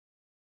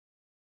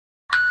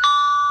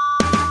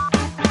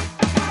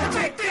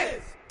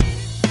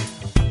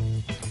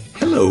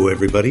Hello,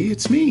 everybody.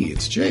 It's me.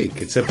 It's Jake.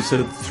 It's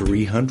episode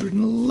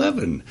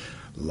 311,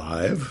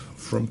 live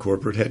from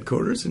corporate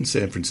headquarters in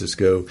San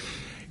Francisco,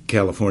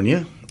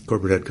 California.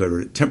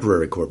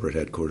 Temporary corporate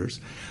headquarters.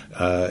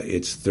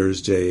 It's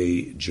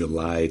Thursday,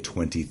 July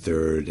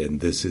 23rd, and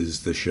this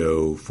is the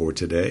show for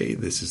today.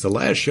 This is the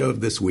last show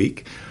of this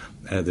week.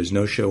 There's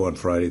no show on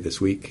Friday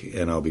this week,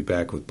 and I'll be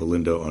back with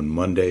Belinda on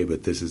Monday,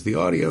 but this is the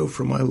audio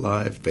from my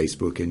live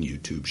Facebook and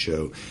YouTube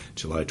show,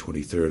 July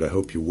 23rd. I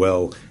hope you're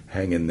well.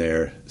 Hang in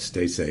there.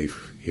 Stay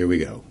safe. Here we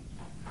go.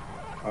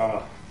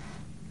 I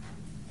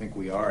think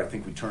we are. I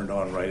think we turned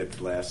on right at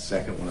the last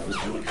second when I was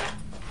doing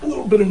a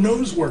little bit of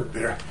nose work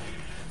there.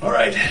 All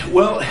right.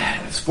 Well,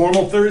 it's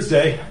Formal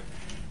Thursday.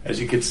 As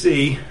you can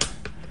see,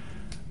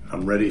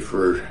 I'm ready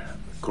for the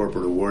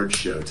Corporate Awards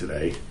show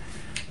today.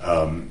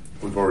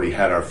 We've already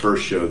had our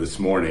first show this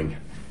morning,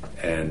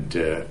 and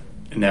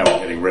now we're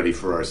getting ready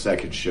for our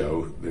second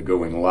show. They're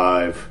going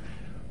live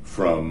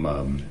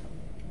from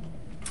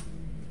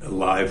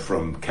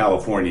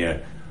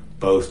California,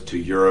 both to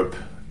Europe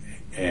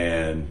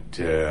and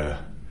the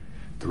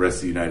rest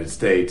of the United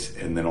States,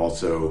 and then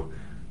also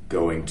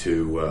going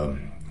to.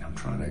 I'm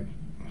trying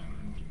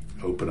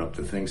to open up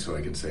the thing so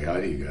I can say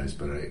hi to you guys,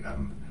 but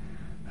I'm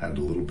having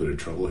a little bit of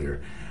trouble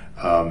here.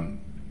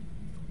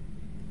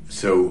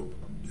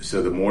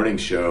 So the morning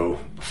show,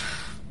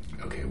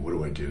 okay, what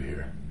do I do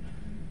here?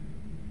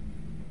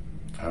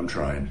 I'm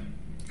trying.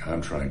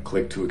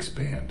 Click to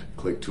expand.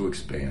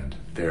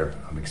 There,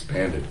 I'm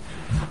expanded.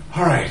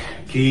 All right,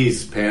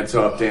 keys, pants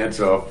off, dance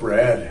off.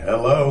 Brad,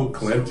 hello.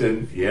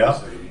 Clinton,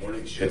 yeah.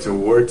 It's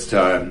awards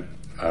time.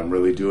 I'm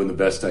really doing the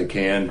best I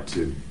can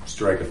to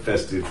strike a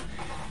festive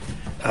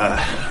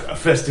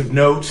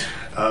note.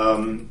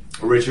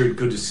 Richard,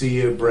 good to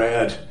see you.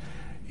 Brad,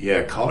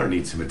 yeah, collar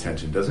needs some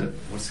attention, doesn't it?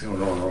 What's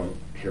going on wrong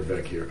here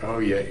back here? Oh,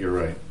 yeah, you're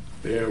right.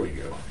 There we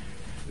go.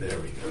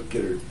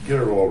 Get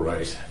her all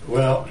right.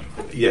 Well,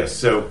 yes.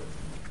 So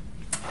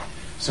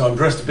I'm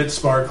dressed a bit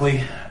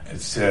sparkly.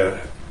 It's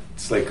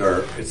like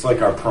our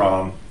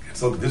prom.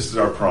 This is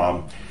our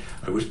prom.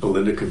 I wish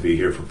Belinda could be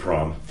here for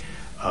prom.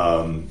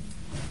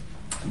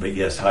 But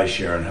yes, hi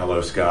Sharon. Hello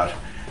Scott.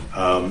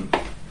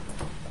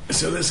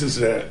 So this is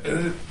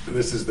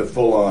the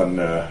full-on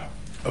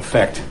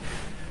effect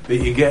that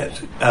you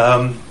get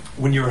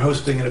when you're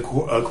hosting a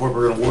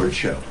corporate award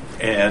show.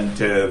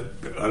 And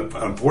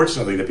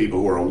unfortunately, the people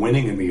who are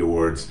winning in the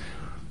awards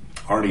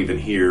aren't even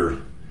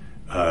here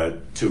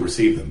to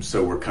receive them.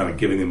 So we're kind of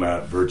giving them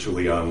out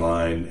virtually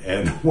online.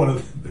 And one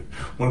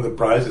of the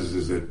prizes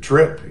is a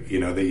trip,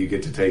 that you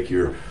get to take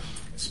your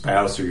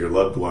spouse or your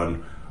loved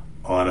one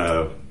on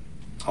a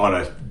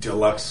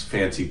deluxe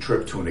fancy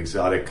trip to an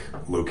exotic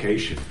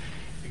location.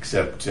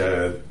 Except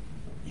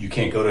you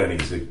can't go to any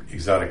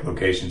exotic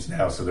locations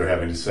now, so they're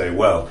having to say,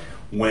 well,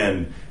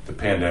 when the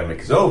pandemic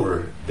is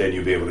over, then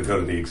you'll be able to go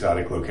to the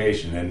exotic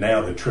location. And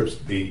now the trips,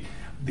 the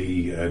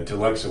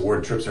deluxe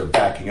award trips are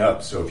backing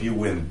up. So if you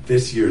win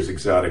this year's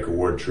exotic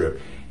award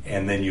trip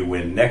and then you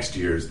win next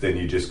year's, then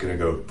you're just going to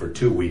go for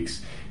 2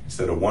 weeks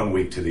instead of 1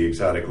 week to the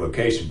exotic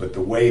location. But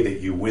the way that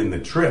you win the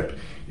trip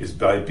is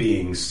by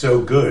being so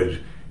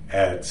good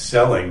at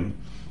selling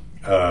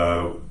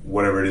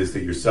whatever it is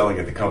that you're selling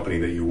at the company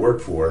that you work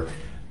for.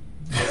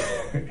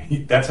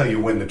 That's how you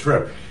win the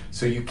trip.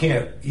 So you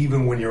can't,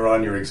 even when you're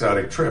on your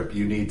exotic trip,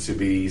 you need to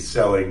be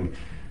selling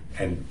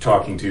and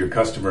talking to your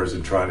customers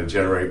and trying to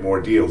generate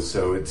more deals.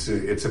 So it's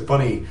a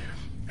funny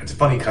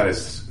kind of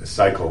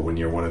cycle when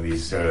you're one of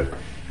these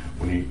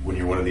when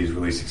you're one of these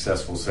really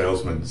successful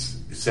salesmen.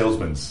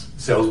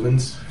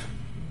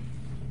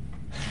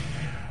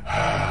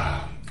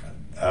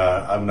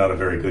 I'm not a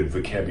very good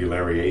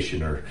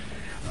vocabulariationer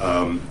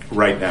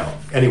right now.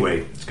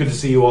 Anyway, it's good to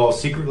see you all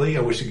secretly.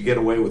 I wish I could get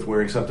away with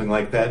wearing something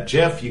like that.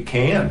 Jeff, you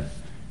can.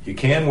 You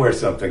can wear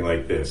something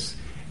like this,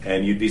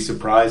 and you'd be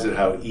surprised at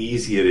how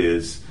easy it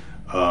is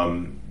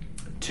to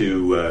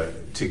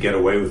get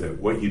away with it.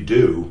 What you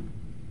do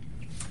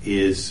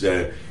is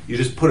you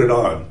just put it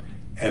on,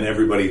 and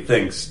everybody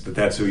thinks that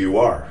that's who you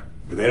are.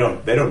 But they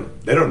don't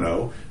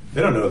know.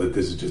 They don't know that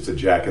this is just a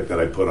jacket that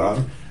I put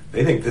on.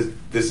 They think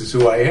this is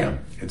who I am.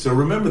 And so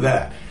remember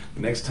that. The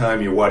next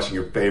time you're watching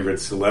your favorite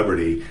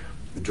celebrity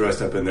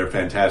dressed up in their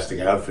fantastic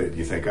outfit, and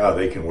you think, oh,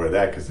 they can wear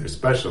that because they're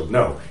special.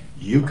 No,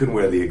 you can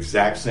wear the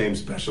exact same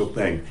special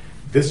thing.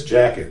 This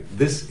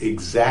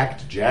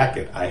exact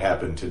jacket, I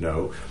happen to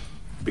know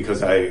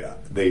because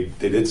they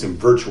did some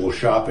virtual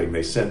shopping.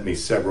 They sent me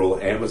several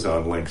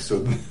Amazon links.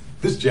 So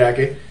this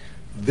jacket,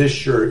 this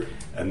shirt,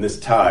 and this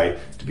tie,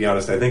 to be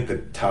honest, I think the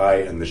tie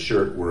and the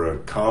shirt were a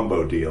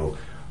combo deal.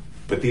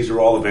 But these are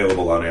all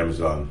available on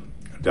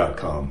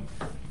Amazon.com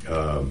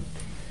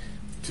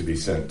to be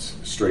sent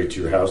straight to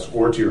your house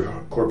or to your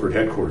corporate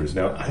headquarters.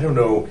 Now, I don't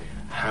know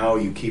how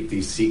you keep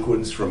these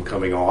sequins from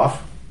coming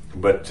off,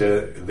 but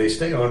they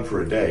stay on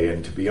for a day.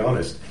 And to be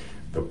honest,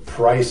 the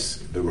price,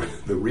 the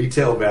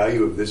retail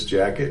value of this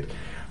jacket,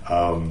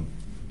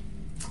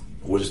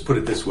 we'll just put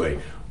it this way.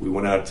 We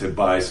went out to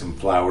buy some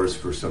flowers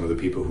for some of the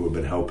people who have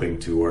been helping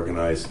to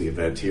organize the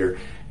event here,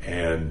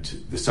 and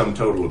the sum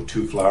total of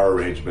 2 flower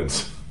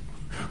arrangements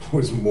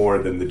was more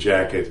than the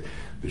jacket,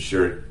 the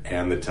shirt,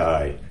 and the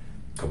tie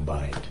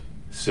combined.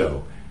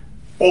 So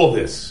all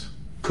this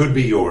could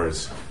be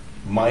yours,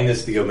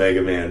 minus the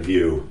Omega Man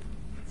view,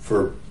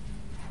 for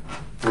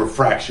a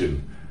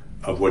fraction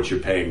of what you're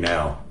paying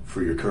now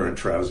for your current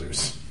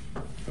trousers.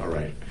 All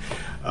right.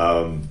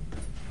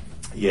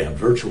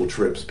 Virtual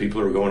trips.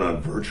 People are going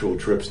on virtual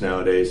trips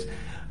nowadays,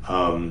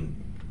 and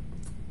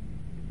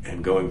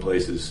going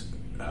places.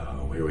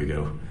 Here we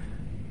go.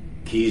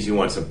 Keys, you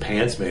want some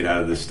pants made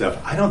out of this stuff.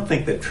 I don't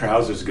think that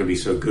trousers are going to be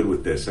so good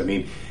with this. I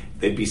mean,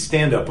 they'd be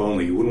stand-up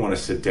only. You wouldn't want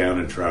to sit down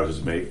in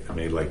trousers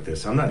made like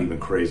this. I'm not even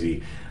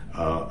crazy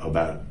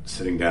about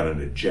sitting down in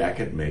a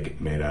jacket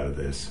made out of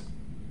this.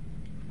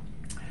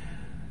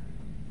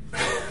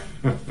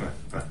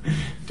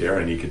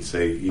 Darren,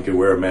 you could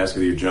wear a mask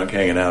with your junk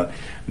hanging out.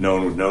 No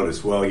one would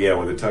notice. Well, yeah,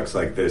 with a tux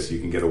like this, you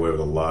can get away with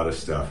a lot of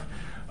stuff.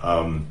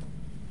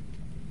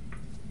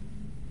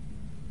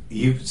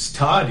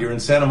 Todd, you're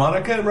in Santa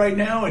Monica right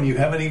now, and you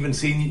haven't even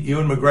seen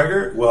Ewan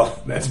McGregor? Well,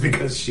 that's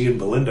because she and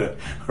Belinda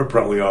are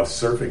probably off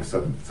surfing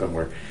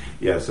somewhere.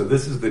 Yeah, so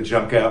this is the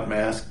junk out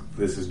mask.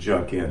 This is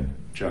junk in.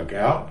 Junk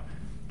out,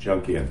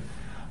 junk in.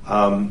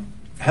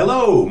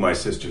 Hello, my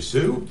sister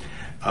Sue.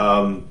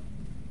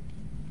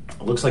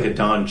 Looks like a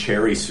Don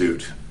Cherry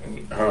suit.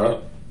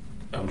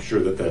 I'm sure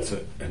that's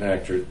an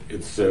actor.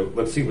 It's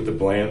let's see what the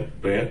band.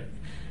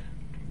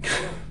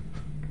 Koofandy.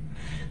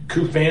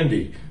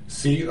 Coofandy.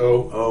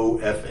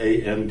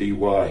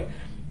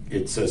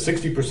 It's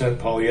 60%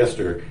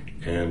 polyester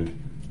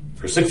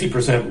or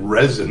 60%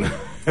 resin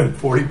and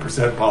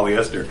 40%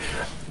 polyester.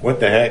 What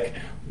the heck?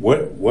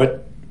 What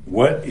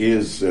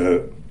is?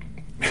 I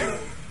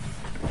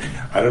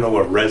don't know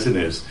what resin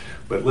is,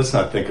 but let's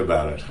not think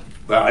about it.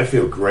 I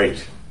feel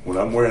great when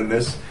I'm wearing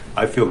this.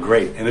 I feel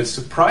great, and it's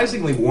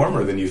surprisingly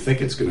warmer than you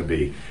think it's going to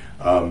be,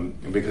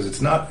 because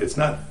it's not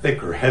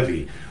thick or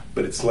heavy.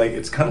 But it's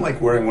kind of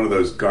like wearing one of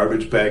those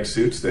garbage bag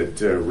suits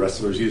that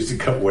wrestlers use to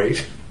cut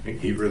weight.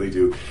 You really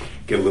do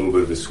get a little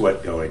bit of the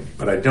sweat going.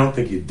 But I don't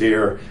think you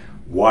dare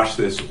wash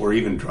this or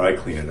even dry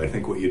clean it. I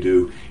think what you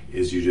do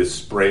is you just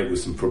spray it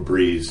with some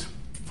Febreze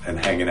and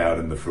hang it out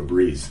in the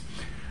Febreze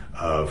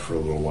for a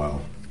little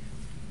while.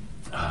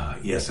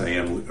 Yes, I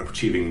am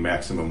achieving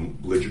maximum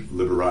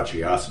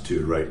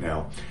liberaceitude right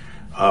now.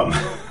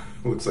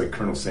 Looks like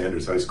Colonel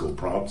Sanders' high school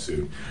prom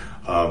suit.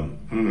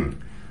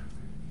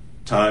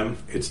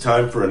 It's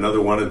time for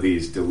another one of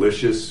these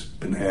delicious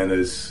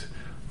bananas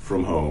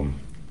from home.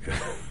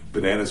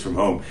 Bananas from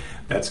home.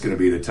 That's going to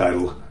be the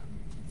title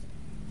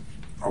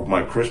of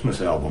my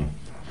Christmas album.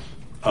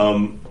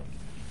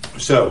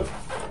 So,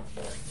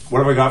 what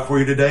have I got for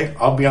you today?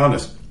 I'll be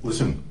honest.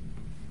 Listen,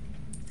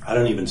 I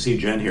don't even see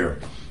Jen here.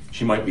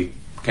 She might be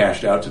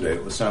cashed out today.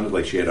 It sounded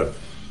like she had a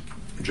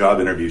job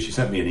interview. She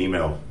sent me an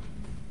email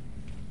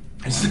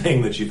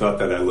saying that she thought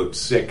that I looked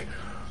sick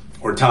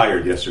or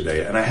tired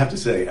yesterday, and I have to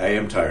say, I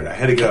am tired. I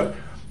had to get up.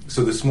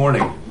 So this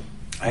morning,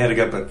 I had to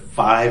get up at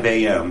 5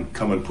 a.m.,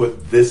 come and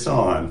put this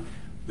on.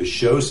 The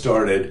show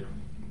started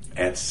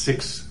at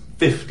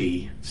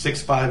 6:50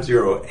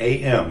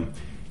 a.m.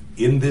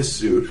 in this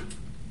suit.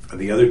 And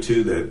the other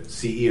two, the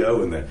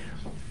CEO and the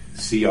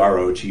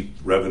CRO, Chief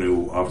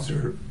Revenue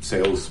Officer,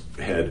 Sales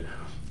Head,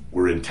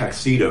 were in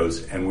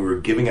tuxedos, and we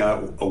were giving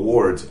out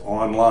awards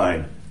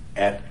online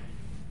at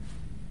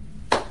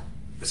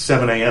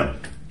 7 a.m.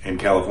 in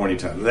California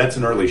time. That's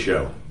an early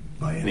show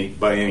by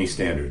any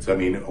standards. I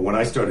mean, when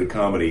I started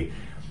comedy,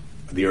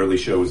 the early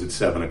show was at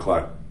 7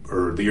 o'clock,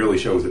 or the early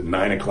show was at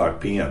 9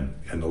 o'clock p.m.,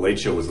 and the late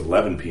show was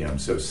 11 p.m.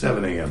 So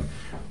 7 a.m.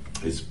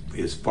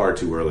 is far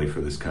too early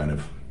for this kind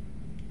of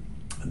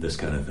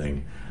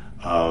thing.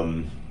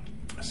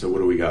 So what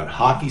do we got?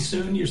 Hockey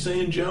soon, you're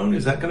saying, Joan?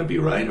 Is that going to be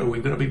right? Are we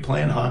going to be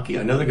playing hockey?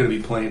 I know they're going to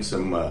be playing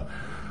some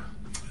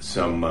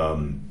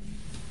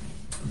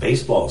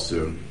baseball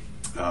soon.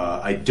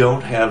 I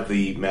don't have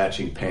the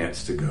matching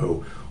pants to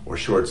go or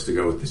shorts to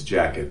go with this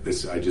jacket.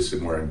 I just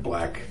am wearing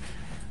black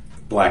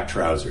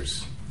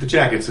trousers. The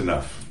jacket's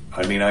enough.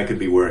 I mean, I could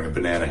be wearing a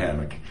banana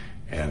hammock,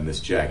 and this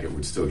jacket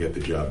would still get the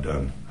job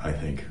done, I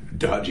think.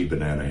 Dodgy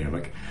banana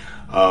hammock.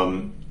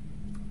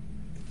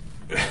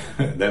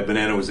 That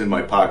banana was in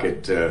my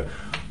pocket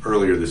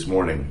earlier this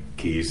morning,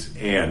 Keys,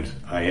 and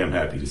I am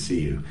happy to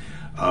see you.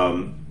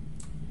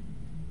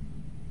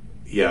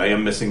 Yeah, I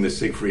am missing the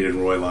Siegfried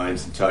and Roy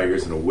lines and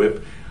tigers and a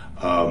whip.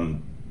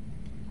 And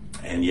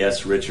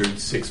yes, Richard,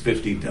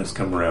 650 does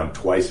come around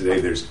twice a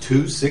day. There's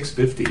 2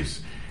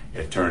 650s,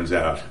 it turns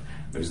out.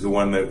 There's the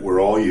one that we're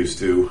all used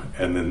to,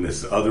 and then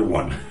this other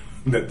one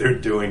that they're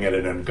doing at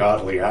an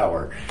ungodly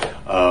hour.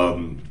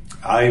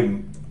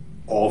 I'm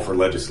all for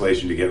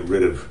legislation to get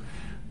rid of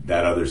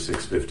that other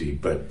 650,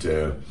 but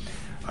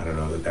I don't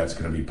know that that's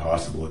going to be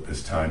possible at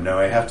this time. Now,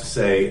 I have to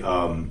say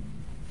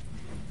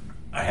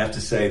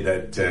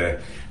that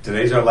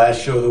today's our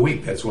last show of the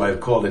week. That's why I've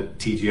called it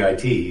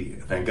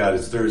TGIT. Thank God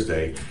it's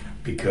Thursday,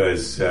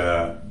 because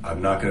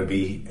I'm not going to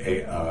be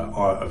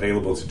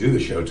available to do the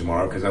show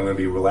tomorrow because I'm going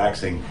to be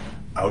relaxing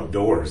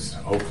outdoors.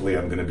 Hopefully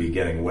I'm going to be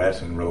getting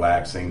wet and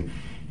relaxing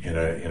in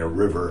a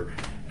river,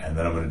 and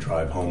then I'm going to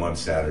drive home on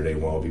Saturday,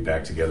 and we'll be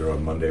back together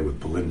on Monday with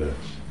Belinda.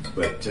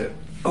 But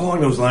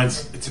along those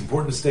lines, it's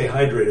important to stay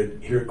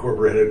hydrated here at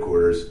corporate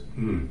headquarters.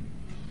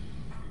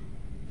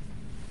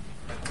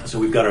 So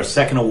we've got our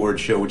second award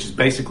show, which is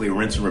basically a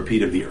rinse and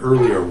repeat of the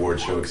earlier award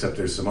show, except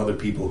there's some other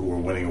people who are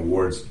winning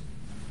awards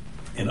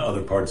in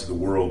other parts of the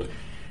world,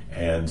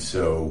 and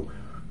so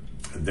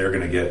they're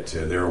going to get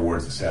their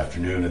awards this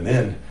afternoon. And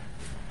then,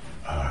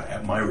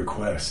 at my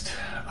request,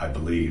 I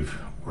believe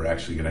we're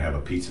actually going to have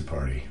a pizza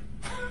party.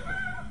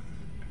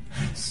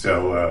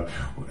 So,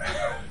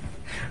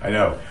 I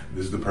know,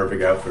 this is the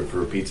perfect outfit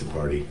for a pizza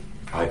party,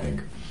 I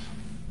think.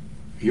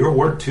 Your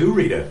work too,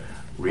 Rita.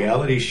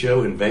 Reality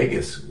show in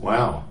Vegas.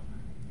 Wow.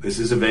 This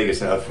is a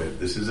Vegas outfit.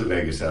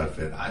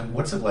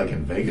 What's it like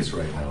in Vegas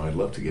right now? I'd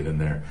love to get in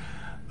there.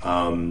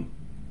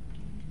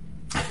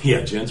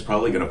 Yeah, Jen's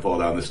probably going to fall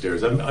down the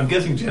stairs. I'm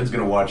guessing Jen's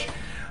going to watch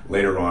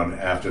later on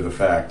after the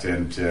fact.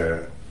 And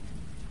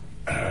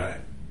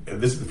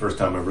this is the first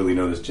time I've really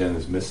noticed Jen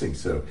is missing,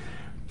 so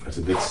that's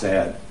a bit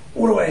sad.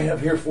 What do I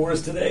have here for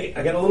us today?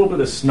 I got a little bit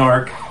of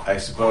snark, I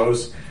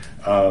suppose.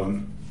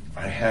 I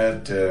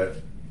had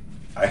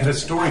a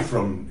story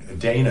from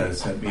Dana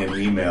sent me an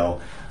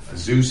email, a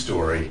zoo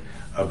story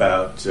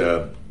about.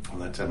 I'm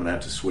going to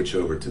have to switch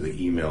over to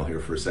the email here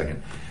for a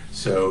second.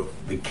 So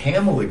the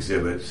camel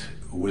exhibit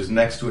was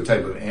next to a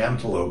type of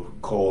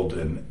antelope called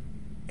an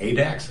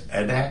adax,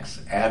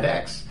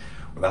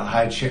 with a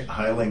high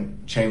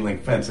chain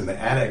link fence, and the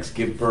adax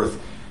give birth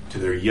to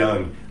their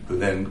young, who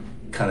then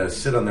kind of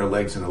sit on their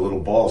legs in a little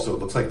ball, so it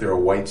looks like they're a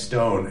white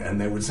stone.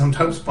 And they would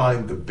sometimes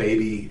find the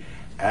baby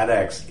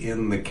adax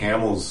in the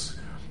camel's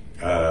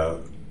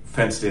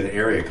fenced-in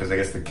area, because I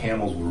guess the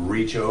camels would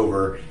reach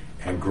over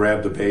and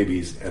grab the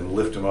babies and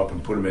lift them up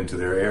and put them into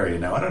their area.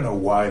 Now, I don't know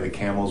why the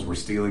camels were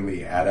stealing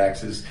the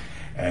adaxes,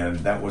 and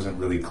that wasn't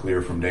really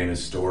clear from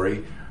Dana's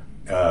story.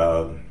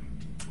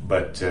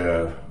 But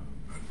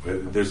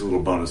there's a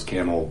little bonus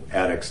camel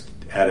adax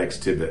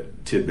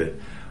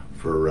tidbit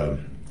for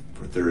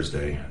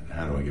Thursday.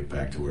 How do I get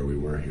back to where we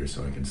were here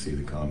so I can see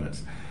the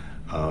comments?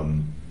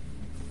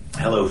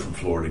 Hello from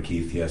Florida,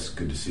 Keith. Yes,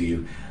 good to see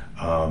you.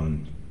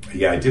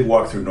 Yeah, I did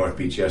walk through North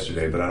Beach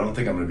yesterday, but I don't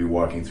think I'm going to be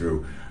walking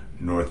through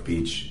North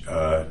Beach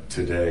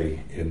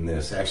today in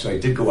this. Actually, I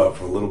did go out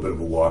for a little bit of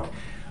a walk,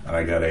 and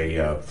I got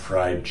a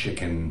fried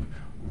chicken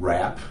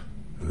wrap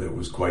that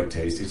was quite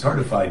tasty. It's hard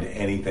to find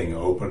anything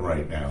open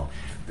right now.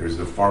 There's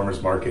the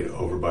farmer's market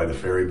over by the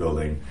ferry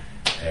building,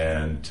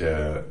 and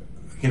there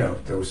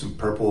was some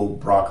purple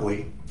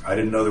broccoli. I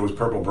didn't know there was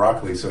purple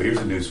broccoli, so here's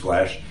a news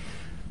flash.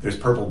 There's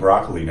purple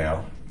broccoli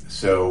now.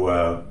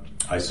 So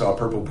I saw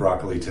purple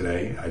broccoli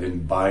today. I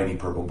didn't buy any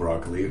purple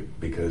broccoli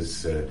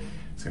because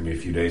it's going to be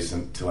a few days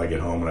until I get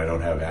home and I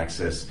don't have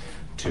access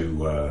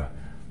to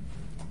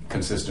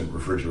consistent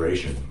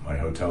refrigeration. My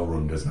hotel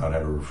room does not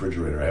have a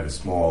refrigerator. I have a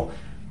small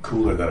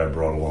cooler that I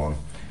brought along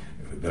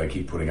that I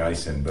keep putting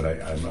ice in, but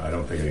I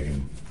don't think I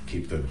can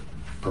keep the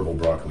purple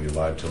broccoli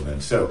alive till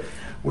then. So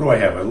what do I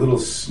have? A little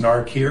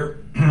snark here.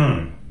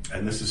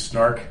 And this is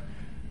snark.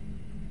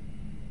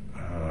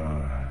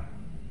 I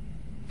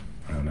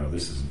don't know.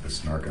 This isn't the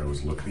snark I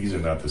was looking. These are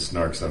not the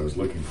snarks I was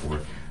looking for.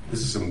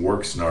 This is some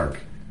work snark.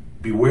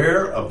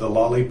 Beware of the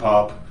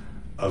lollipop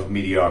of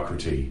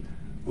mediocrity.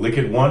 Lick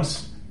it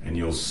once and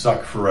you'll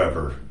suck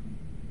forever.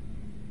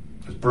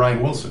 It's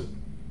Brian Wilson,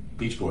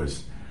 Beach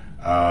Boys.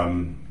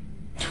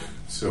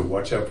 So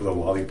watch out for the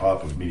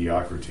lollipop of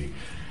mediocrity.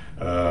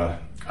 I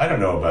don't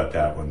know about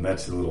that one.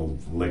 That's a little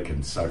lick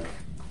and suck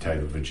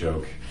type of a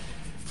joke.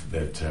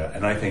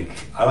 And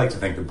I like to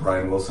think that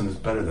Brian Wilson is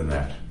better than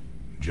that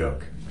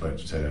joke. But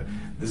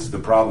this is the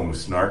problem with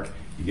snark.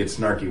 You get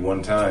snarky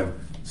one time,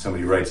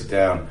 somebody writes it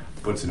down,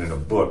 puts it in a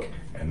book,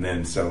 and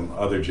then some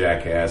other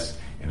jackass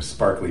in a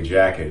sparkly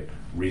jacket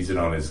reads it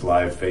on his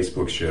live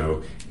Facebook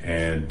show,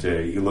 and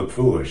you look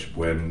foolish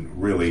when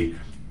really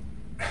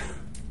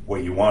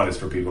what you want is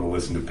for people to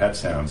listen to Pet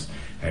Sounds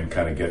and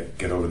kind of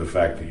get over the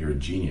fact that you're a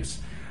genius.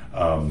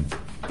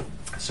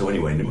 So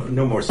anyway,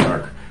 no more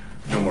snark.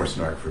 No more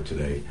snark for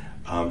today.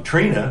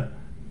 Trina,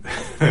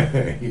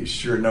 you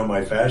sure know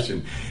my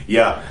fashion.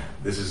 Yeah,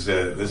 this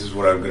is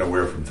what I'm going to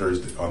wear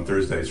on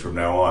Thursdays from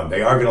now on.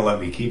 They are going to let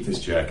me keep this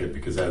jacket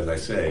because, as I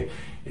say,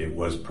 it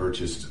was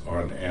purchased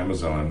on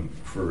Amazon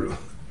for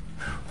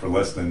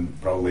less than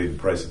probably the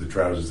price of the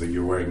trousers that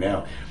you're wearing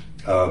now.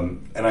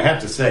 And I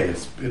have to say,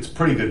 it's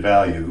pretty good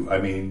value. I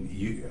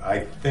mean,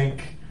 I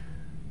think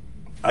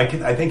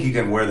you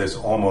can wear this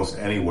almost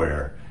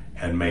anywhere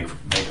and make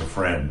a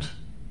friend.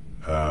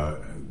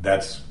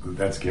 That's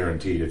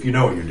guaranteed if you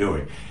know what you're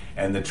doing.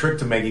 And the trick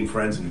to making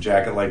friends in a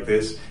jacket like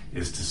this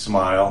is to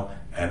smile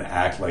and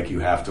act like you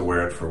have to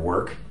wear it for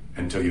work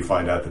until you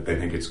find out that they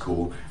think it's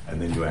cool,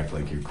 and then you act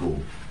like you're cool.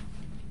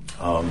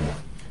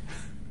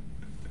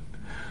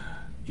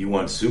 You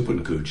want soup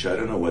and cooch. I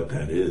don't know what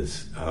that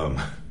is.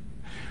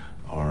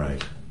 All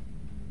right.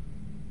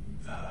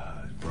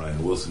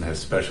 Brian Wilson has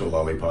special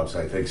lollipops.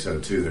 I think so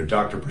too. They're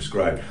doctor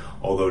prescribed.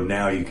 Although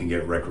now you can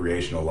get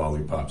recreational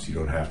lollipops. You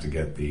don't have to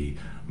get the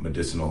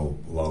medicinal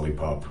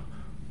lollipop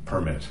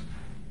permit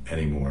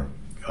anymore.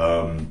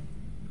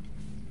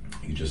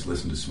 You just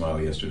listened to Smile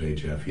yesterday,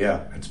 Jeff.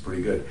 Yeah, it's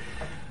pretty good.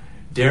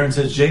 Darren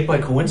says, Jake, by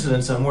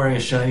coincidence, I'm wearing a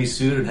shiny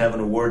suit and have an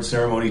award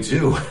ceremony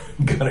too.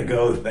 Gotta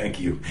go. Thank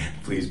you.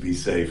 Please be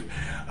safe.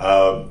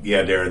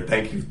 Yeah, Darren,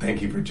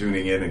 thank you for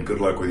tuning in, and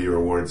good luck with your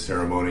award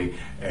ceremony.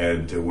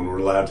 And when we're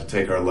allowed to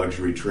take our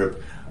luxury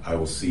trip, I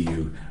will see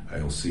you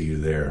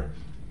there.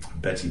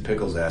 Betsy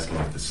Pickles asking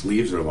if the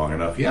sleeves are long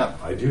enough. Yeah,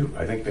 I do.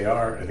 I think they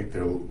are. I think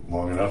they're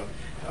long enough.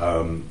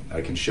 I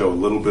can show a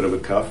little bit of a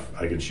cuff.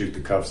 I can shoot the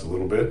cuffs a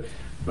little bit.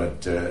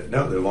 But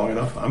no, they're long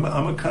enough.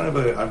 I've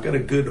got a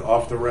good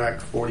off the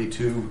rack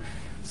 42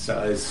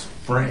 size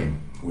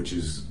frame, which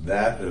is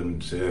that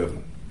and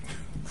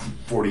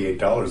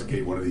 $48 to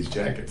get one of these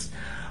jackets.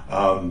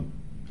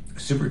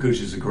 Supercooch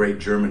is a great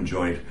German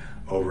joint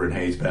over in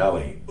Hayes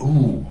Valley.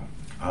 Ooh,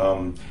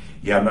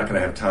 yeah. I'm not going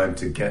to have time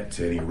to get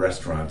to any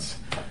restaurants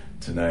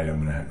tonight.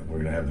 We're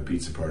gonna have the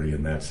pizza party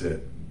and that's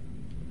it.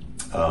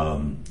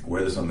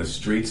 Wear this on the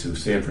streets of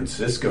San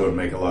Francisco and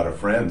make a lot of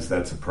friends.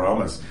 That's a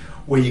promise.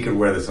 Well, you could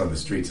wear this on the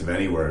streets of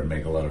anywhere and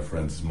make a lot of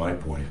friends, is my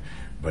point.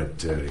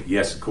 But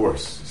yes, of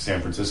course,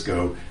 San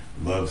Francisco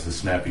loves the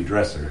snappy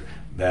dresser.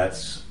 That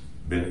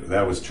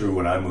was true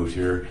when I moved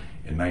here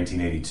in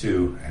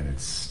 1982, and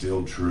it's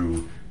still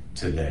true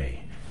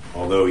today.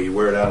 Although you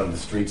wear it out on the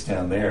streets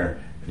down there,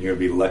 and you're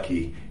going to be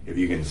lucky if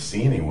you can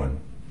see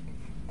anyone.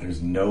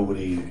 There's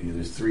nobody.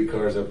 There's 3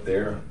 cars up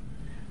there.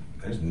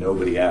 There's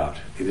nobody out.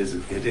 It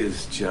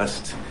is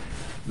just,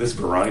 this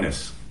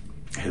Varinus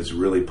has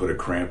really put a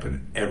cramp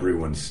in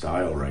everyone's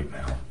style right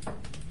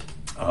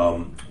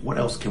now. What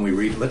else can we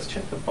read? Let's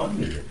check the fun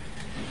meter.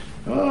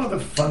 Oh, the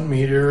fun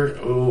meter.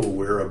 Oh,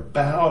 we're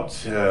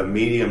about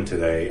medium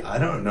today. I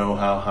don't know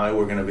how high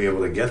we're going to be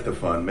able to get the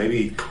fun.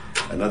 Maybe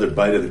another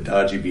bite of the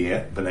dodgy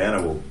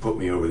banana will put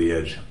me over the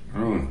edge.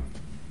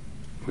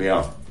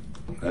 Yeah,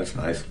 that's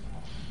nice.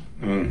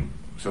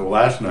 So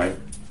last night,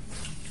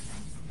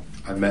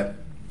 I met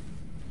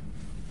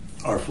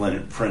our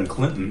friend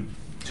Clinton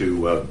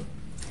to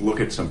look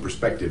at some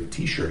Perspective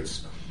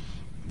t-shirts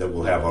that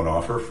we'll have on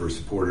offer for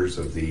supporters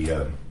of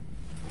the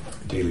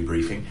Daily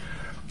Briefing.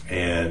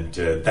 And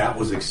that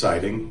was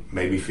exciting,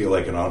 made me feel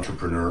like an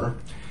entrepreneur.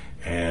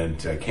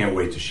 And I can't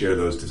wait to share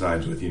those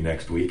designs with you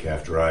next week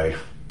after I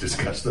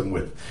discuss them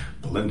with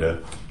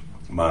Belinda,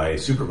 my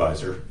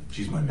supervisor.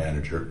 She's my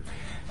manager,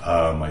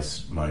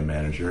 my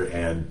manager.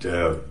 And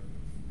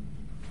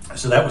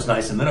so that was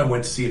nice. And then I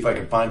went to see if I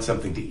could find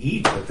something to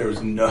eat, but there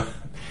was no...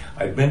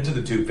 I'd been to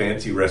the 2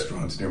 fancy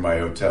restaurants near my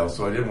hotel,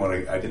 so I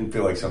didn't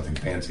feel like something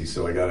fancy,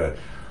 so I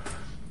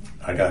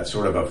got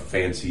sort of a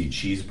fancy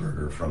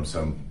cheeseburger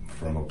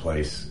from a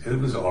place. It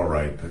was all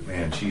right, but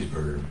man,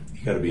 cheeseburger,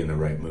 you got to be in the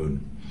right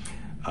mood.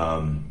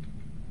 No,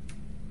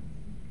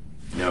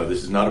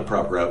 this is not a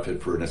proper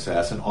outfit for an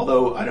assassin,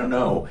 although I don't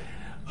know.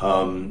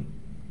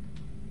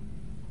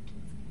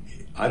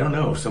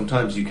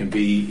 Sometimes you can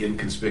be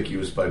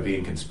inconspicuous by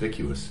being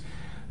conspicuous.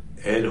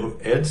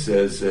 Ed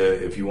says,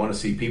 if you want to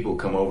see people,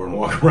 come over and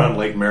walk around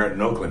Lake Merritt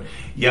in Oakland.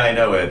 Yeah, I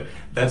know, Ed.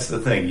 That's the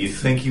thing. You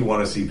think you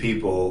want to see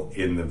people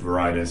in the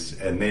Varinus,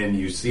 and then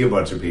you see a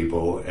bunch of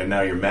people, and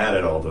now you're mad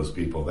at all those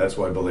people. That's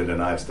why Belinda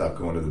and I have stopped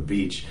going to the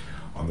beach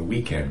on the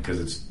weekend,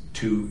 because it's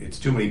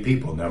too many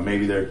people. Now,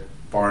 maybe they're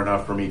far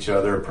enough from each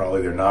other.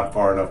 Probably they're not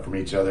far enough from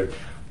each other.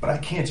 But I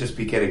can't just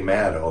be getting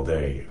mad all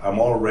day.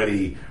 I'm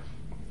already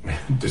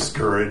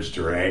discouraged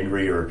or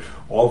angry or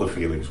all the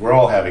feelings. We're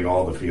all having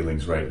all the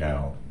feelings right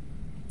now.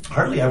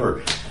 Hardly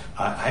ever.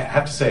 I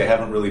have to say I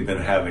haven't really been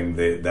having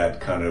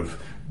that kind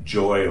of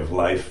joy of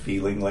life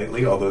feeling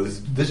lately, although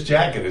this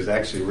jacket is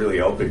actually really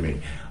helping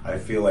me. I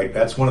feel like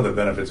that's one of the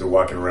benefits of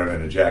walking around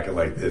in a jacket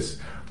like this.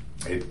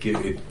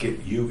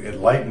 It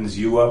lightens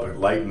you up, it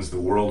lightens the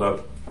world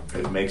up,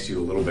 it makes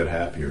you a little bit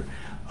happier.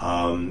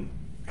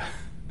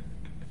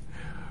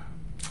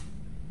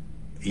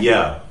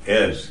 Yeah,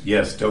 Ed,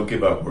 yes, don't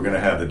give up. We're going to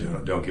have the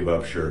Don't Give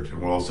Up shirt,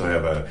 and we'll also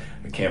have a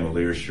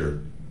Cavalier shirt.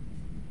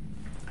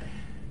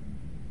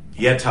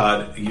 Yeah,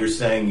 Todd, you're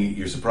saying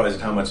you're surprised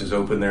at how much is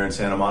open there in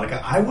Santa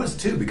Monica. I was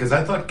too, because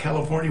I thought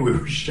California we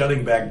were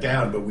shutting back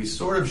down, but we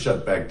sort of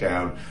shut back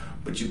down.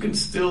 But you can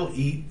still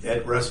eat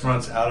at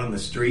restaurants out on the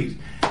street.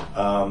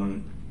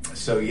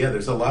 So yeah,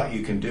 there's a lot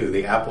you can do.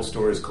 The Apple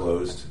Store is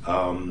closed.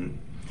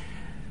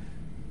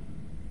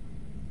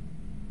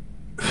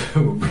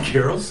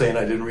 Carol's saying,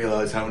 I didn't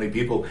realize how many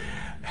people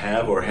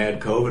have or had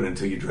COVID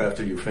until you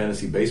drafted your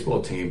fantasy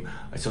baseball team.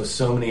 I saw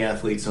so many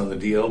athletes on the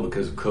DL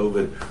because of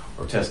COVID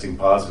or testing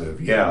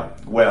positive. Yeah,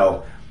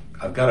 well,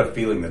 I've got a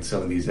feeling that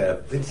some of these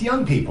it's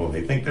young people.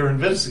 They think they're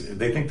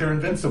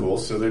invincible,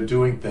 so they're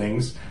doing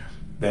things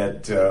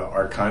that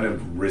are kind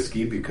of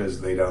risky because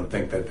they don't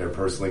think that they're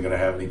personally going to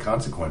have any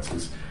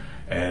consequences.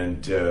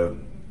 And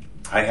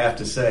I have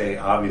to say,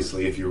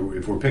 obviously, if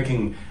we're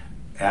picking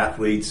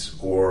athletes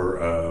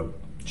or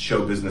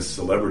show business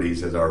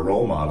celebrities as our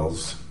role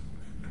models,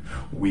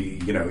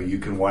 you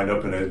can wind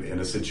up in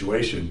a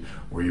situation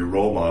where your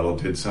role model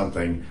did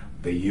something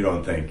that you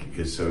don't think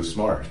is so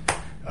smart.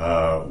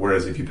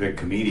 Whereas if you pick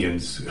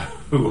comedians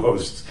who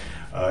host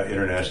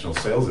international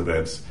sales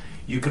events,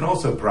 you can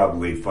also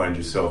probably find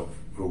yourself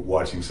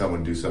watching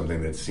someone do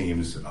something that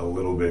seems a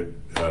little bit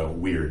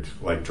weird,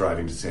 like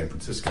driving to San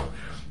Francisco.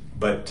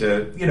 But,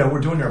 we're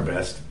doing our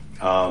best.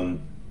 I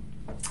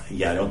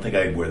don't think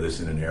I'd wear this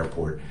in an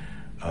airport.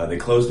 They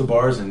closed the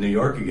bars in New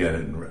York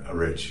again,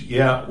 Rich.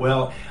 Yeah,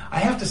 well, I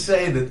have to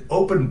say that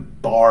open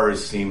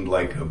bars seemed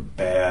like a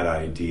bad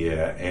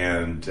idea,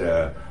 and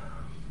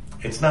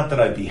it's not that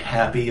I'd be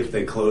happy if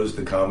they closed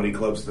the comedy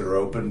clubs that are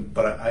open,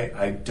 but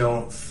I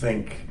don't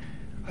think...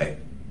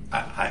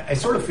 I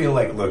sort of feel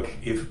like, look,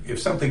 if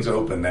something's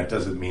open, that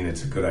doesn't mean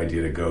it's a good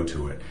idea to go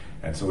to it.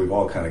 And so we've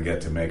all kind of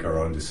get to make our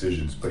own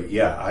decisions. But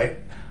yeah,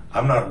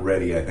 I'm not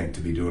ready, I think,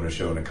 to be doing a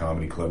show in a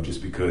comedy club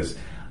just because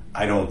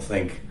I don't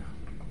think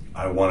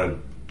I want to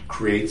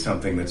create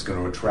something that's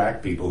going to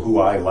attract people who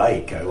I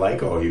like. I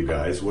like all you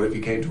guys. What if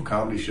you came to a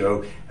comedy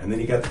show and then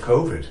you got the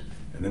COVID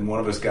and then one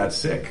of us got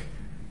sick?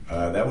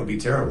 That would be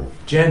terrible.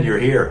 Jen, you're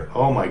here.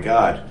 Oh, my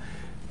God.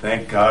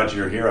 Thank God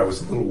you're here. I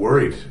was a little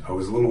worried.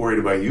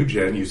 About you,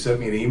 Jen. You sent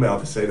me an email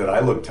to say that I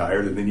look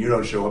tired and then you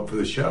don't show up for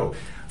the show.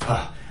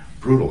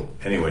 Brutal.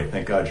 Anyway,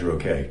 thank God you're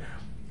okay.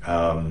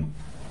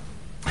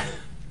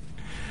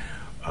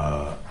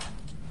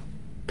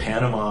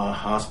 Panama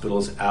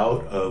hospitals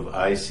out of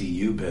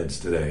ICU beds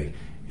today.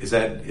 Is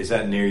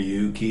that near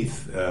you,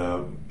 Keith?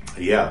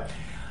 Yeah,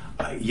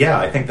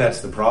 I think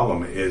that's the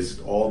problem, is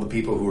all the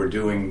people who are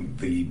doing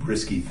the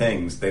risky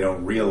things, they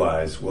don't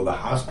realize, well, the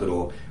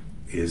hospital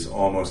is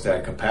almost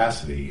at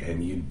capacity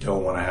and you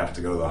don't want to have to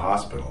go to the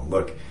hospital.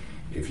 Look,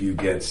 if you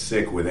get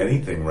sick with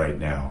anything right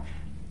now,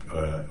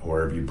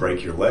 or if you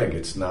break your leg,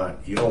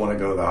 you don't want to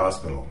go to the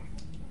hospital.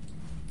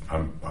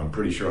 I'm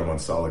pretty sure I'm on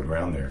solid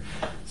ground there.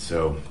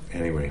 So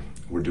anyway,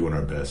 we're doing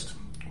our best.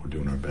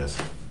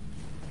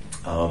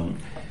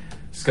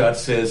 Scott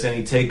says,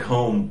 any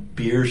take-home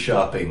beer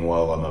shopping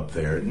while I'm up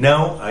there?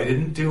 No, I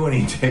didn't do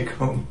any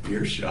take-home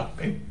beer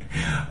shopping.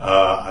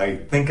 I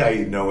think I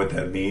know what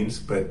that means,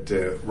 but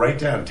right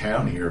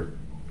downtown here,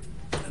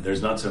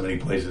 there's not so many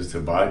places to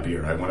buy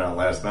beer. I went out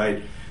last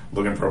night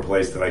looking for a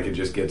place that I could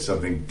just get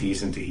something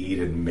decent to eat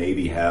and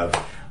maybe have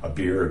a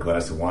beer or a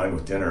glass of wine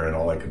with dinner, and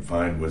all I could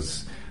find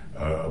was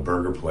a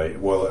burger place.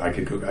 Well, I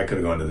could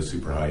have gone to the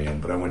super high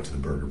end, but I went to the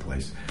burger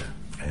place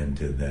and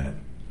did that.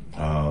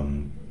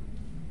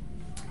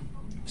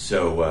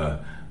 So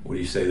what do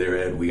you say there,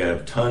 Ed? We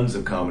have tons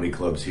of comedy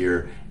clubs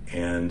here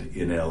and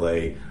in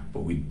LA, but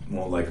we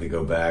won't likely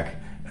go back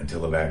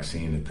until a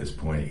vaccine at this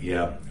point.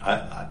 Yeah,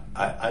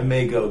 I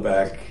may go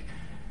back.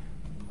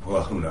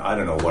 Well, I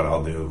don't know what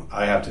I'll do.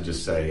 I have to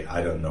just say,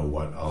 I don't know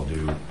what I'll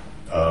do.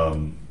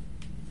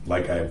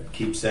 Like I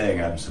keep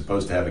saying, I'm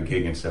supposed to have a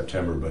gig in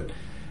September, but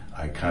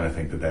I kind of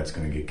think that that's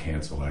going to get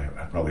canceled. I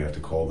probably have to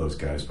call those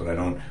guys, but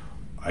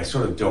I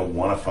sort of don't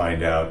want to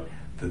find out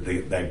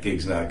that that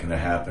gig's not going to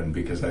happen,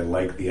 because I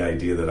like the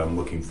idea that I'm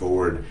looking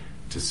forward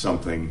to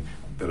something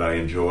that I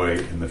enjoy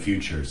in the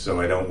future. So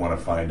I don't want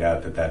to find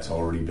out that that's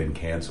already been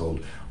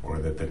canceled, or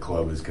that the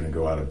club is going to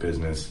go out of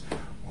business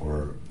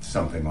or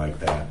something like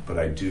that. But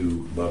I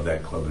do love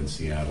that club in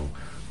Seattle,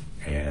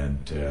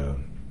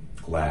 and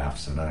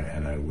Laughs, and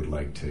I'd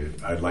like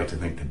to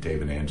think that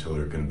Dave and Angela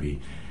are going to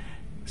be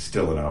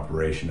still in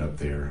operation up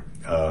there.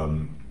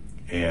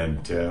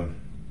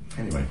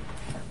 Anyway,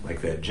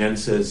 like that. Jen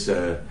says,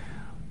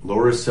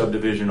 Laura's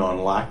subdivision on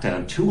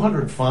lockdown,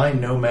 $200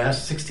 fine, no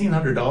mask,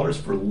 $1,600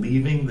 for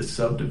leaving her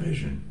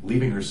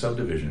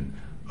subdivision.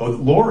 Oh,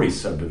 Laurie's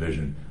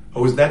subdivision.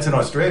 Oh, that's in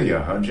Australia,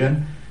 huh,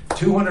 Jen?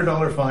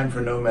 $200 fine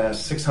for no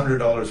mask,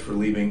 $600 for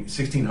leaving,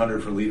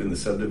 $1,600 for leaving the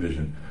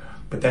subdivision.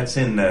 But that's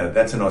in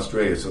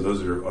Australia, so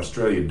those are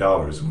Australian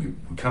dollars. We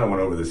kind of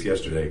went over this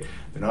yesterday.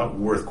 They're not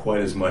worth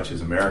quite as much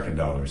as American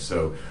dollars.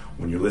 So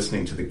when you're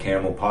listening to the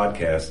Camel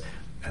podcast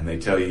and they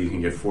tell you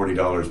can get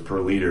 $40 per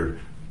liter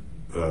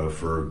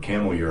for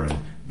camel urine,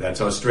 that's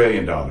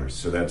Australian dollars.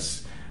 So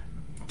that's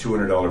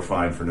 $200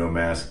 fine for no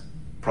mask.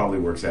 Probably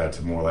works out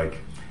to more like,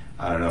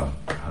 I don't know,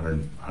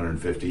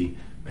 150,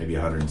 maybe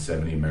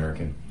 170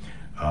 American.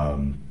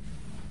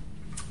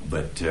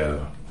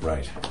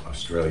 Right,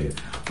 Australia.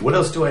 What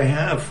else do I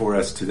have for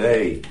us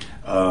today?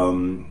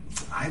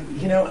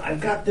 I've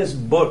got this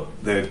book,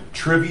 the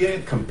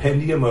Trivia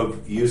Compendium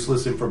of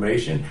Useless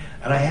Information,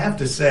 and I have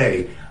to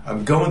say,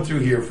 I'm going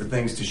through here for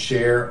things to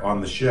share on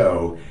the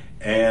show,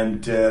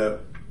 and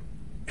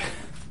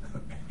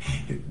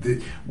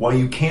while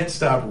you can't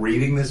stop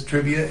reading this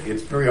trivia,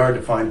 it's very hard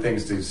to find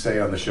things to say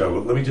on the show.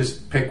 But let me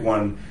just pick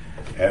one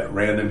at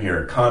random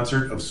here.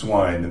 Concert of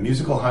Swine. The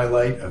musical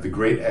highlight of the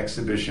great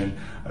exhibition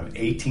of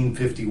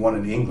 1851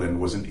 in England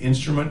was an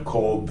instrument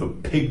called the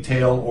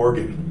pigtail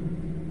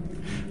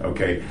organ.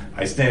 Okay,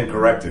 I stand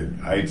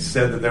corrected. I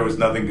said that there was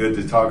nothing good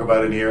to talk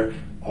about in here.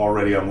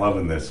 Already I'm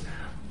loving this.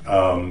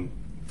 The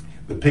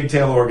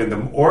pigtail organ,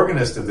 the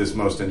organist of this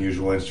most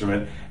unusual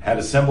instrument, had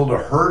assembled a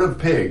herd of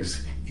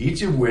pigs,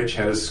 each of which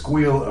had a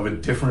squeal of a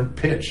different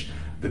pitch.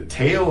 The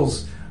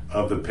tails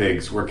of the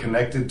pigs were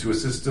connected to a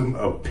system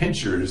of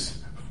pinchers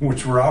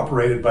which were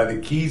operated by the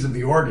keys of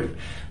the organ.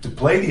 To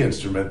play the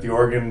instrument, the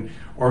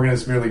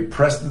organist merely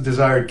pressed the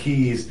desired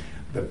keys,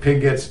 the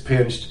pig gets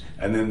pinched,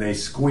 and then they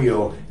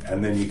squeal,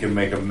 and then you can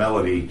make a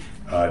melody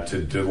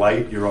to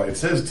delight your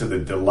audience. It says to the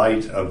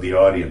delight of the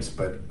audience,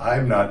 but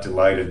I'm not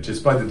delighted.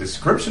 Just by the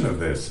description of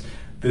this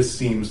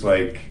seems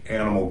like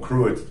animal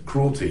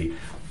cruelty,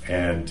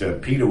 and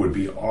PETA would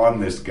be on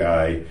this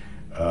guy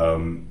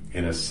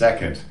in a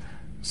second.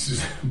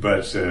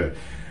 But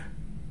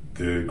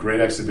the Great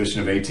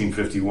Exhibition of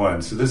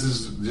 1851. So this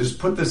is, just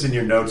put this in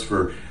your notes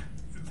for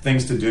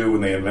things to do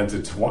when they invent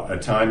a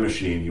time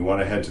machine. You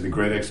want to head to the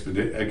Great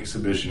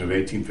Exhibition of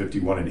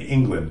 1851 in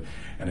England,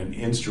 and an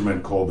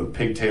instrument called the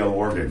pigtail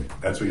organ.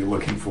 That's what you're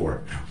looking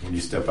for when you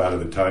step out of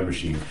the time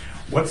machine.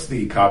 What's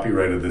the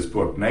copyright of this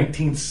book?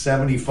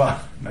 1975.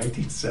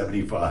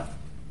 1975.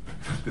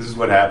 This is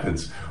what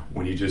happens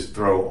when you just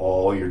throw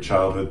all your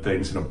childhood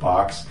things in a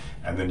box,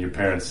 and then your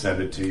parents send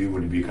it to you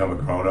when you become a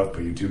grown-up,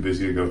 but you're too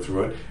busy to go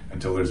through it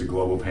until there's a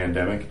global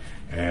pandemic,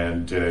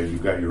 and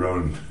you've got your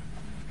own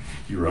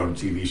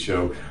TV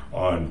show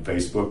on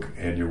Facebook,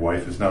 and your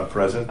wife is not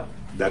present.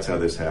 That's how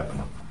this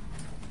happened.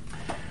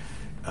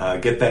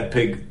 Get that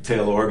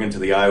pigtail organ to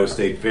the Iowa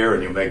State Fair,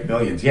 and you'll make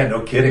millions. Yeah,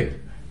 no kidding.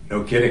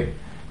 No kidding.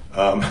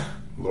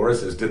 Laura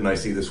says, didn't I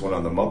see this one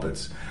on the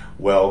Muppets?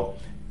 Well,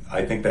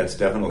 I think that's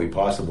definitely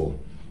possible.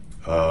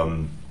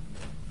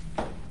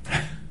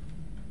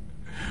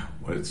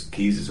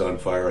 Keys is on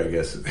fire, I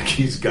guess.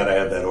 Keys got to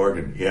have that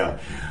organ, yeah.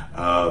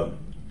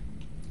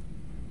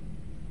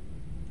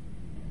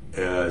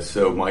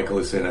 So Michael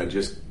is saying, I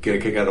just get a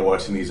kick out of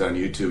watching these on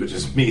YouTube. It's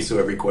just me, so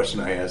every question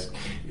I ask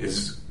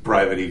is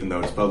private, even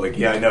though it's public.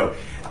 Yeah, I know.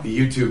 The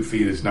YouTube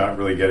feed is not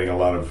really getting a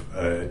lot of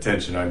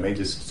attention. I may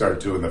just start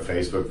doing the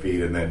Facebook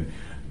feed and then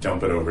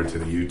dump it over to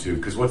the YouTube,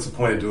 because what's the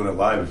point of doing it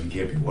live if you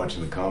can't be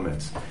watching the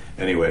comments?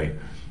 Anyway,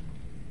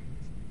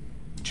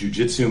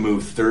 Jiu-Jitsu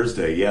move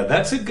Thursday. Yeah,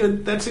 that's a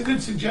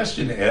good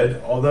suggestion, Ed.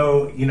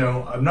 Although,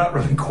 I'm not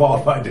really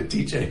qualified to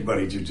teach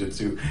anybody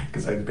Jiu-Jitsu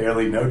because I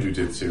barely know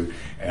Jiu-Jitsu,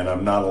 and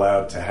I'm not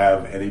allowed to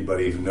have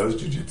anybody who knows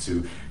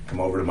Jiu-Jitsu come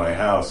over to my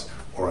house,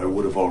 or I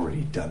would have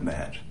already done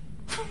that.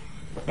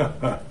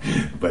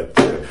 But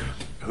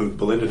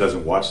Belinda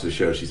doesn't watch the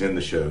show. She's in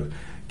the show.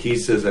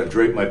 Keith says, I've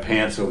draped my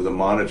pants over the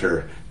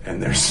monitor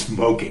and they're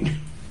smoking.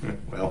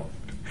 Well,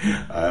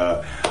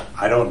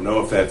 I don't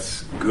know if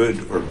that's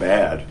good or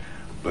bad,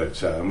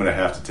 but I'm going to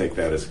have to take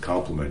that as a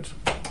compliment.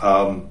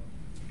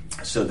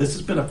 So this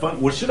has been a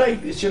fun. Well, should I?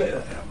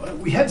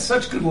 We had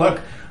such good luck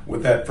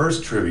with that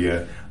first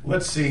trivia.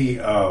 Let's see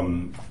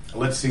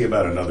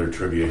about another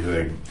trivia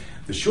thing.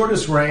 The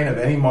shortest reign of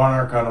any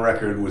monarch on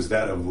record was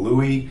that of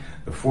Louis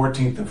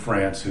XIV of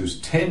France, whose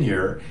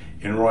tenure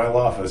in royal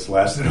office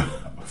lasted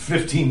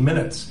 15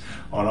 minutes.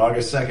 On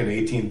August 2nd,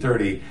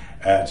 1830,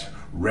 at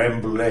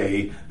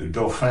Rambouillet, the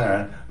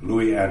Dauphin,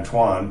 Louis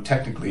Antoine,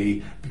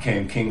 technically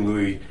became King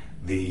Louis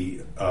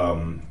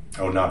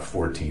not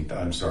 14th,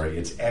 I'm sorry,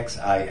 it's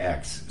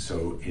XIX.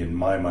 So in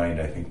my mind,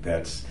 I think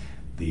that's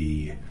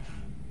is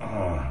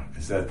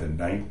that the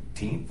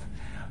 19th?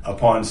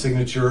 Upon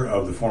signature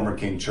of the former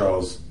King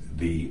Charles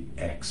the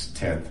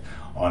X10th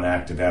on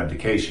act of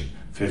abdication.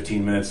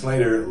 15 minutes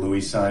later, Louis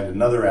signed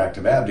another act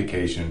of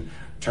abdication,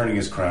 turning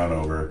his crown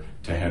over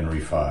to Henry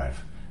V.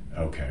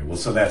 Okay, well,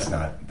 so that's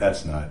not.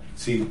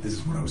 See, this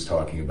is what I was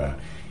talking about.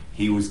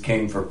 He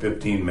came for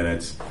 15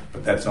 minutes,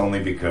 but that's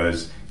only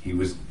because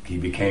he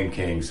became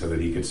king so that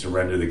he could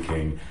surrender the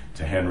king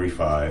to Henry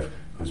V,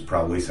 who's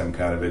probably some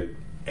kind of an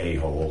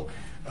a-hole,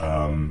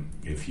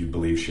 if you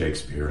believe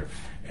Shakespeare.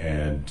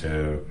 And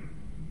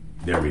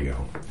there we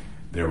go.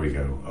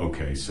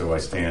 Okay, so I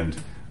stand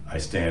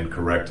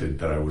corrected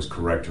that I was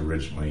correct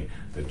originally,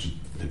 that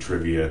the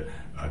trivia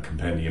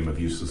compendium of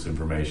useless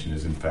information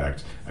is in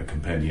fact a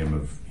compendium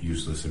of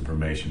useless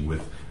information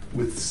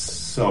with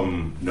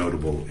some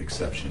notable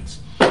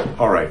exceptions.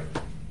 All right.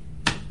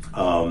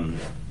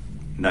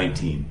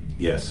 19,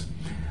 yes.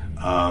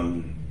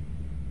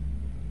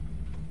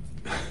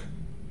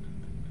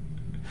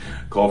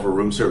 Call for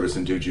room service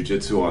and do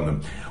jiu-jitsu on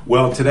them.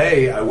 Well,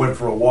 today I went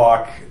for a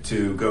walk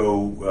to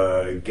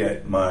go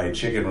get my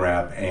chicken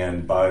wrap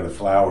and buy the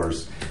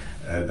flowers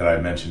that I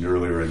mentioned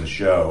earlier in the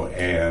show.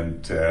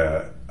 And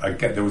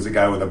there was a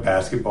guy with a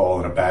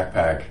basketball and a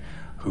backpack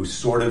who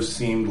sort of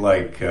seemed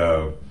like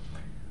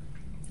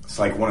it's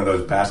like one of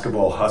those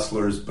basketball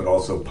hustlers, but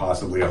also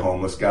possibly a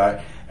homeless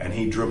guy. And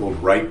he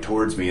dribbled right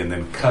towards me and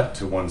then cut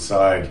to one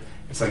side.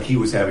 It's like he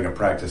was having a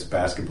practice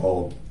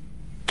basketball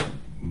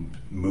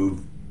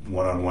move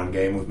one-on-one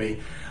game with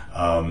me.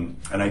 And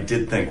I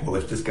did think, well,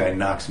 if this guy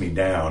knocks me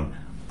down,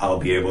 I'll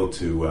be able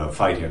to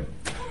fight him.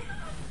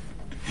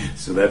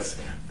 So that's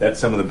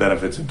some of the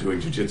benefits of doing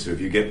jiu-jitsu. If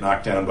you get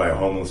knocked down by a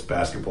homeless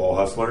basketball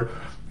hustler,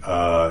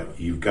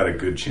 you've got a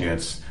good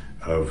chance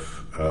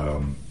of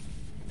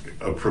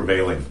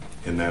prevailing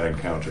in that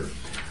encounter.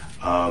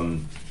 All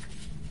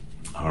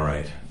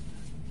right.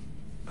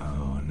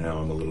 Oh, now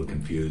I'm a little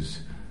confused.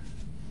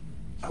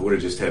 I would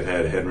have just have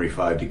had Henry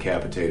V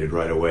decapitated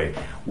right away.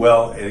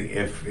 Well,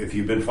 if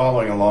you've been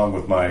following along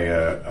with my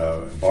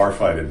bar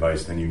fight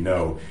advice, then you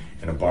know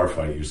in a bar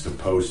fight you're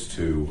supposed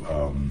to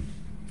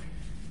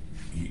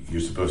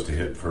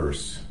hit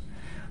first.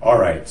 All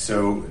right,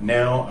 so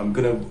now I'm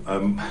gonna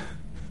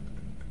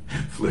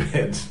flip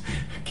heads.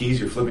 Keys,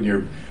 you're flipping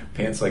your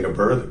pants like a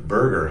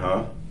burger,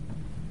 huh?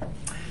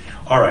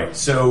 All right,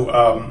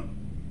 so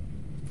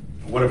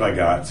what have I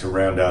got to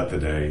round out the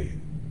day?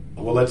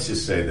 Well, let's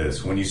just say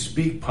this. When you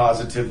speak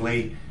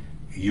positively,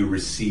 you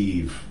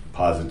receive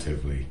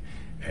positively.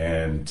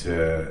 And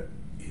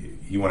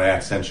you want to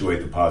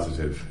accentuate the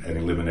positive and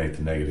eliminate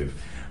the negative.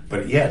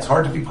 But yeah, it's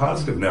hard to be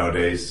positive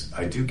nowadays.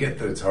 I do get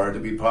that it's hard to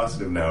be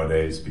positive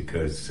nowadays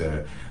because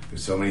there's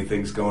so many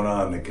things going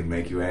on that can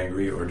make you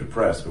angry or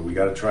depressed. But we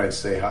got to try and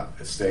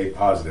stay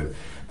positive.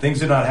 Things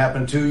do not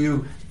happen to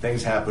you.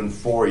 Things happen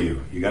for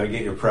you. You got to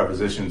get your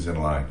prepositions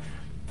in line.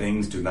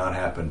 Things do not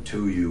happen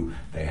to you.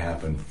 They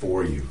happen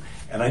for you.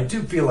 And I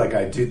do feel like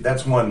I do.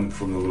 That's one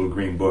from the Little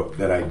Green Book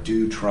that I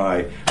do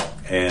try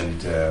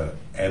and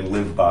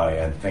live by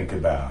and think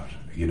about.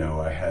 You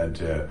know,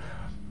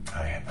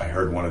 I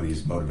heard one of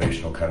these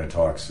motivational kind of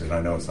talks, and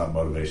I know it's not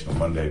Motivational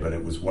Monday, but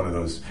it was one of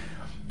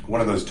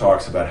those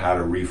talks about how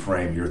to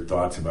reframe your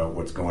thoughts about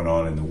what's going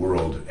on in the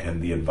world.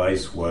 And the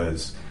advice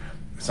was,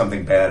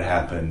 something bad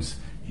happens,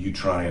 you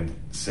try and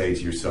say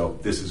to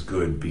yourself, this is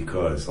good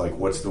because, like,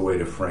 what's the way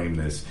to frame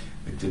this?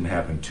 It didn't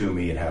happen to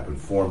me, it happened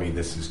for me.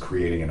 This is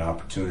creating an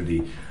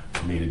opportunity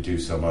for me to do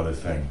some other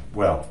thing.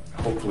 Well,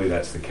 hopefully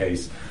that's the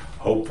case.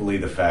 Hopefully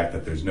the fact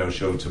that there's no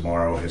show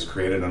tomorrow has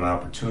created an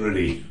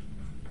opportunity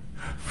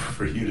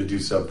for you to do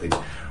something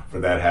for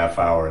that half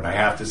hour. And I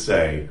have to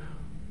say,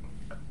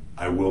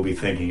 I will be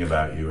thinking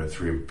about you at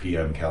 3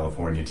 p.m.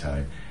 California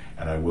time,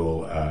 and I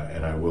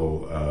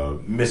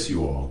will miss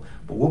you all.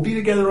 But we'll be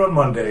together on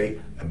Monday,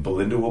 and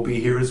Belinda will be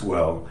here as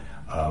well.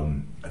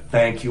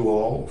 Thank you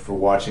all for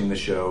watching the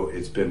show.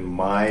 It's been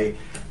my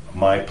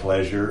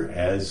pleasure,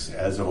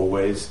 as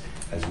always,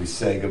 as we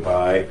say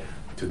goodbye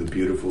to the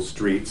beautiful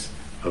streets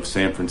of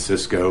San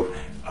Francisco.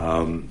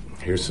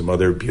 Here's some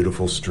other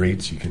beautiful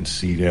streets you can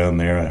see down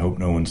there. I hope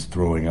no one's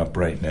throwing up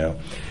right now.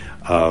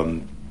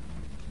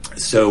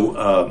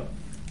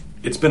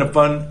 It's been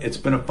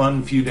a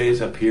fun few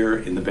days up here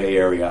in the Bay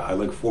Area. I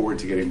look forward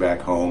to getting back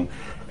home.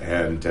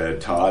 And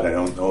Todd, I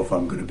don't know if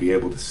I'm going to be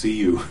able to see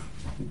you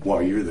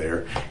while you're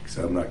there, because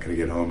I'm not going to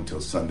get home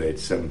until Sunday at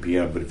 7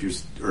 p.m.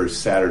 Or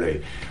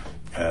Saturday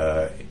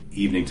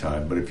evening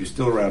time. But if you're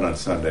still around on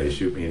Sunday,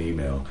 shoot me an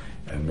email,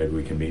 and maybe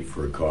we can meet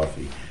for a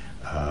coffee.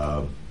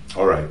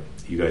 All right,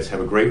 you guys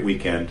have a great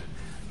weekend.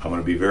 I'm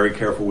going to be very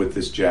careful with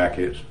this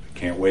jacket.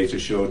 Can't wait to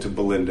show it to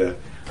Belinda.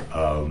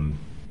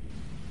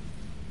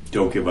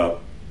 Don't give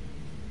up.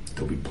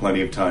 There'll be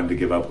plenty of time to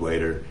give up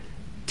later.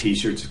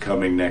 T-shirts are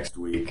coming next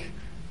week.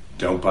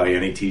 Don't buy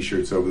any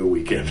T-shirts over the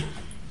weekend.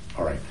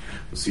 All right.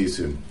 We'll see you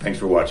soon. Thanks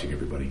for watching,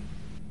 everybody.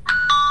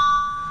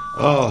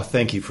 Oh,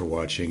 thank you for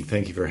watching.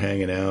 Thank you for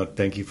hanging out.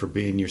 Thank you for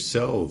being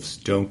yourselves.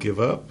 Don't give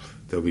up.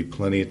 There'll be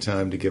plenty of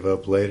time to give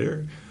up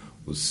later.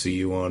 We'll see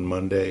you on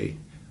Monday.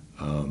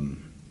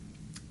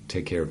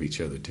 Take care of each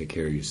other. Take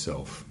care of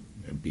yourself.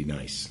 And be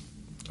nice.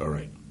 All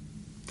right.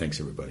 Thanks,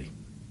 everybody.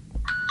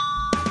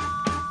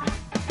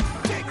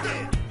 Take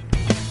it.